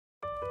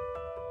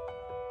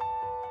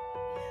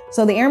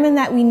So the airmen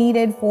that we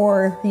needed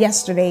for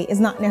yesterday is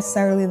not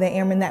necessarily the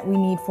airmen that we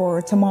need for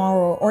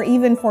tomorrow or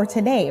even for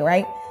today,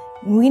 right?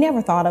 We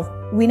never thought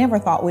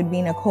we'd be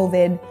in a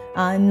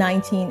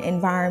COVID-19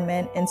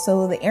 environment. And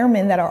so the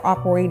airmen that are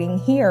operating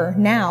here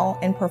now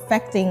and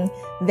perfecting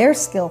their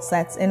skill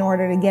sets in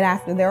order to get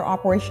after their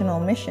operational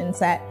missions,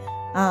 that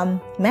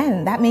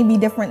that may be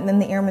different than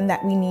the airmen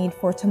that we need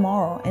for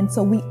tomorrow. And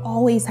so we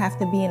always have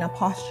to be in a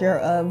posture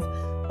of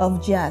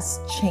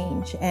just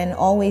change, and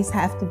always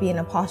have to be in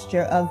a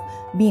posture of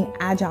being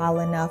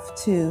agile enough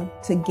to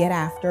get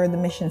after the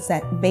mission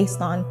set based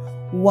on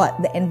what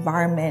the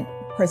environment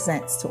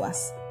presents to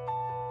us.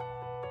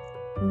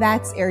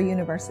 That's Air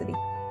University.